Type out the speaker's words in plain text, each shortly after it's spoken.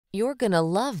You're gonna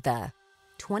love the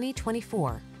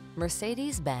 2024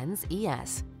 Mercedes-Benz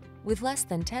ES. With less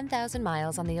than 10,000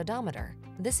 miles on the odometer,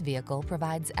 this vehicle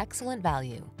provides excellent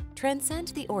value. Transcend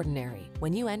the ordinary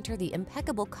when you enter the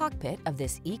impeccable cockpit of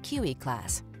this EQE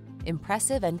class.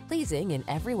 Impressive and pleasing in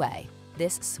every way,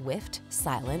 this swift,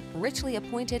 silent, richly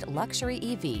appointed luxury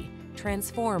EV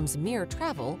transforms mere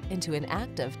travel into an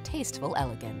act of tasteful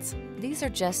elegance. These are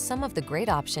just some of the great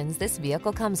options this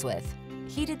vehicle comes with: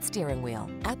 heated steering wheel,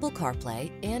 Apple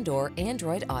CarPlay and/or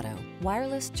Android Auto,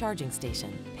 wireless charging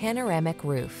station, panoramic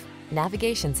roof,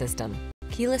 navigation system,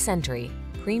 keyless entry,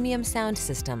 premium sound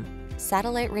system,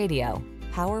 satellite radio,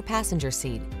 power passenger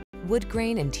seat, wood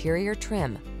grain interior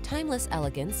trim. Timeless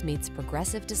elegance meets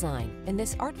progressive design in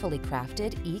this artfully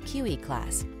crafted EQE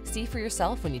class. See for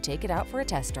yourself when you take it out for a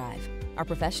test drive. Our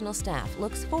professional staff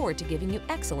looks forward to giving you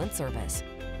excellent service.